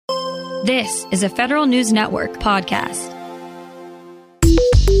This is a Federal News Network podcast.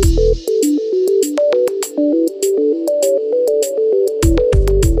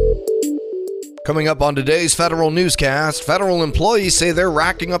 Coming up on today's Federal Newscast, federal employees say they're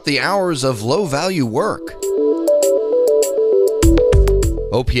racking up the hours of low-value work.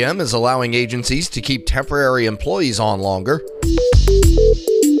 OPM is allowing agencies to keep temporary employees on longer.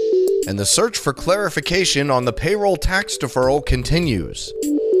 And the search for clarification on the payroll tax deferral continues.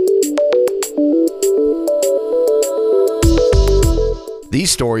 These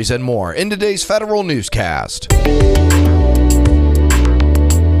stories and more in today's Federal Newscast.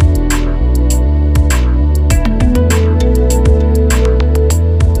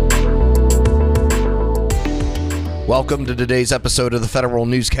 Welcome to today's episode of the Federal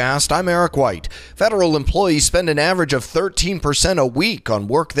Newscast. I'm Eric White. Federal employees spend an average of 13% a week on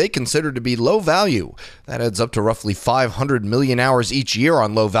work they consider to be low value. That adds up to roughly 500 million hours each year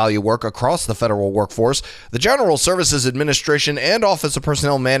on low value work across the federal workforce. The General Services Administration and Office of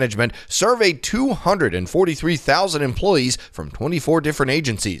Personnel Management surveyed 243,000 employees from 24 different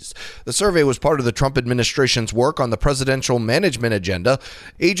agencies. The survey was part of the Trump administration's work on the presidential management agenda.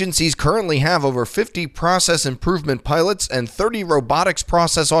 Agencies currently have over 50 process improvement pilots and 30 robotics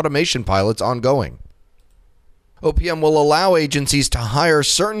process automation pilots ongoing. OPM will allow agencies to hire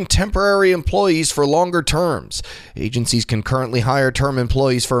certain temporary employees for longer terms. Agencies can currently hire term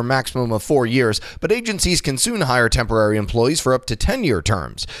employees for a maximum of 4 years, but agencies can soon hire temporary employees for up to 10-year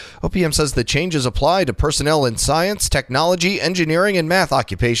terms. OPM says the changes apply to personnel in science, technology, engineering, and math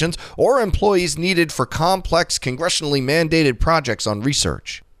occupations, or employees needed for complex, congressionally mandated projects on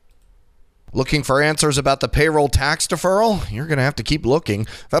research. Looking for answers about the payroll tax deferral? You're going to have to keep looking.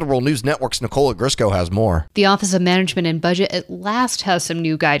 Federal News Network's Nicola Grisco has more. The Office of Management and Budget at last has some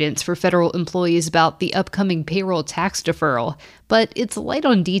new guidance for federal employees about the upcoming payroll tax deferral, but it's light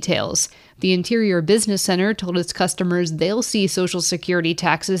on details. The Interior Business Center told its customers they'll see Social Security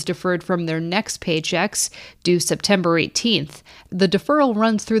taxes deferred from their next paychecks due September 18th. The deferral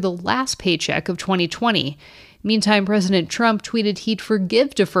runs through the last paycheck of 2020. Meantime, President Trump tweeted he'd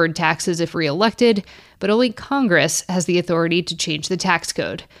forgive deferred taxes if reelected, but only Congress has the authority to change the tax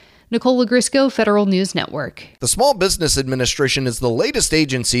code. Nicola Grisco, Federal News Network. The Small Business Administration is the latest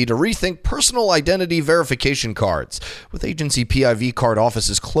agency to rethink personal identity verification cards. With agency PIV card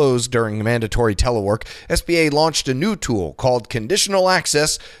offices closed during mandatory telework, SBA launched a new tool called Conditional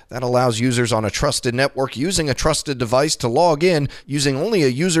Access that allows users on a trusted network using a trusted device to log in using only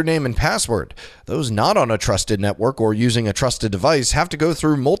a username and password. Those not on a trusted network or using a trusted device have to go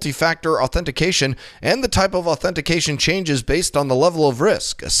through multi-factor authentication, and the type of authentication changes based on the level of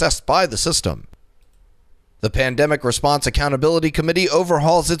risk assessed by the system. The Pandemic Response Accountability Committee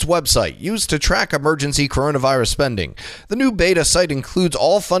overhauls its website used to track emergency coronavirus spending. The new beta site includes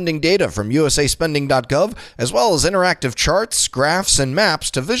all funding data from usaspending.gov, as well as interactive charts, graphs, and maps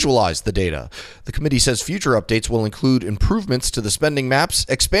to visualize the data. The committee says future updates will include improvements to the spending maps,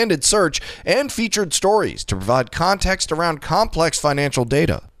 expanded search, and featured stories to provide context around complex financial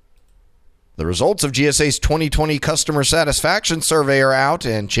data. The results of GSA's 2020 customer satisfaction survey are out,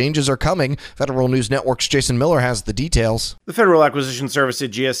 and changes are coming. Federal News Network's Jason Miller has the details. The Federal Acquisition Service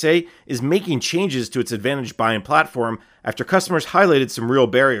at GSA is making changes to its Advantage buying platform after customers highlighted some real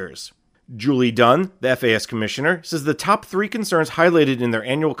barriers. Julie Dunn, the FAS commissioner, says the top 3 concerns highlighted in their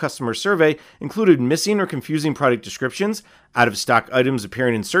annual customer survey included missing or confusing product descriptions, out-of-stock items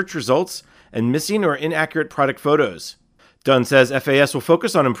appearing in search results, and missing or inaccurate product photos. Dunn says FAS will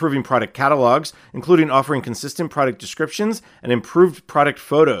focus on improving product catalogs, including offering consistent product descriptions and improved product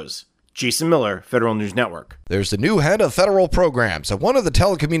photos. Jason Miller, Federal News Network. There's the new head of federal programs at one of the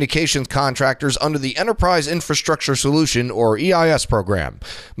telecommunications contractors under the Enterprise Infrastructure Solution, or EIS program.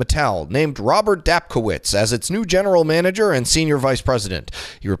 Mattel named Robert Dapkowitz as its new general manager and senior vice president.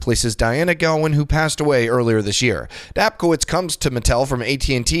 He replaces Diana Gowen, who passed away earlier this year. Dapkowitz comes to Mattel from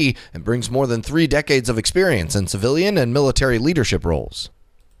AT&T and brings more than 3 decades of experience in civilian and military leadership roles.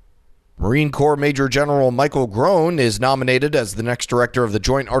 Marine Corps Major General Michael Groen is nominated as the next director of the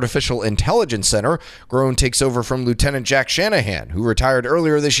Joint Artificial Intelligence Center. Groen takes over from Lieutenant Jack Shanahan, who retired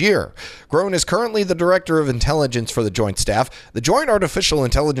earlier this year. Groen is currently the director of intelligence for the Joint Staff. The Joint Artificial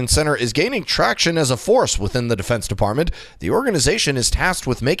Intelligence Center is gaining traction as a force within the Defense Department. The organization is tasked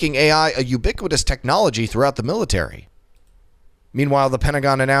with making AI a ubiquitous technology throughout the military. Meanwhile, the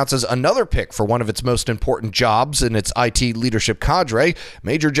Pentagon announces another pick for one of its most important jobs in its IT leadership cadre.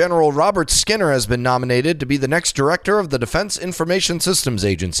 Major General Robert Skinner has been nominated to be the next director of the Defense Information Systems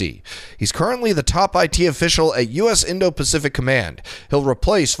Agency. He's currently the top IT official at U.S. Indo-Pacific Command. He'll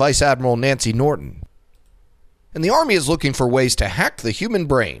replace Vice Admiral Nancy Norton. And the Army is looking for ways to hack the human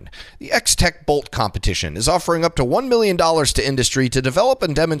brain. The X-Tech Bolt competition is offering up to $1 million to industry to develop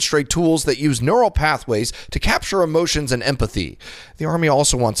and demonstrate tools that use neural pathways to capture emotions and empathy. The Army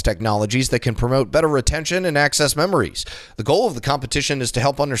also wants technologies that can promote better retention and access memories. The goal of the competition is to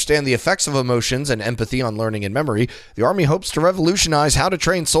help understand the effects of emotions and empathy on learning and memory. The Army hopes to revolutionize how to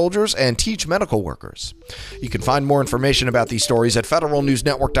train soldiers and teach medical workers. You can find more information about these stories at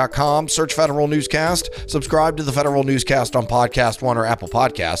federalnewsnetwork.com. Search Federal Newscast, subscribe to the Federal Newscast on Podcast One or Apple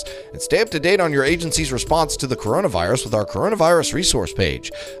Podcasts, and stay up to date on your agency's response to the coronavirus with our coronavirus resource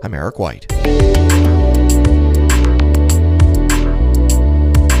page. I'm Eric White.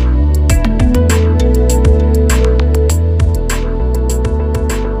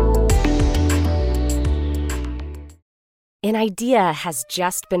 An idea has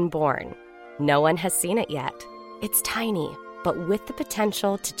just been born. No one has seen it yet. It's tiny, but with the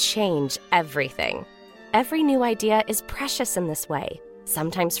potential to change everything. Every new idea is precious in this way,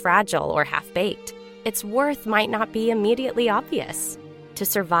 sometimes fragile or half-baked. Its worth might not be immediately obvious. To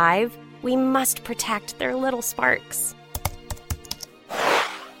survive, we must protect their little sparks.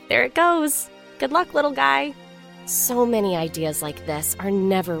 There it goes. Good luck, little guy. So many ideas like this are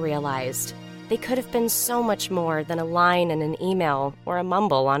never realized. They could have been so much more than a line in an email or a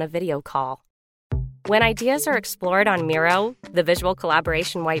mumble on a video call. When ideas are explored on Miro, the visual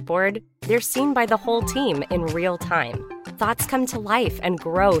collaboration whiteboard, they're seen by the whole team in real time. Thoughts come to life and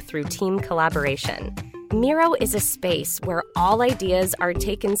grow through team collaboration. Miro is a space where all ideas are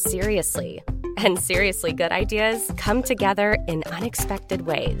taken seriously, and seriously good ideas come together in unexpected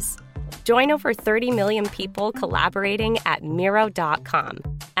ways. Join over 30 million people collaborating at Miro.com.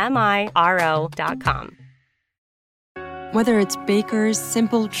 MIRO.com. Whether it's Baker's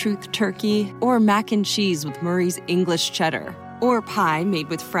Simple Truth Turkey or mac and cheese with Murray's English Cheddar or pie made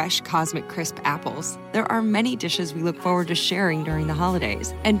with fresh Cosmic Crisp apples, there are many dishes we look forward to sharing during the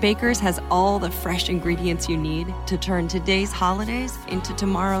holidays. And Baker's has all the fresh ingredients you need to turn today's holidays into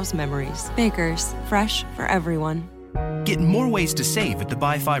tomorrow's memories. Baker's, fresh for everyone. Get more ways to save at the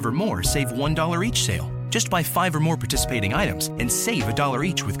Buy 5 or More Save $1 each sale. Just buy 5 or more participating items and save $1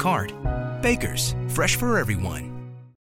 each with card. Baker's, fresh for everyone.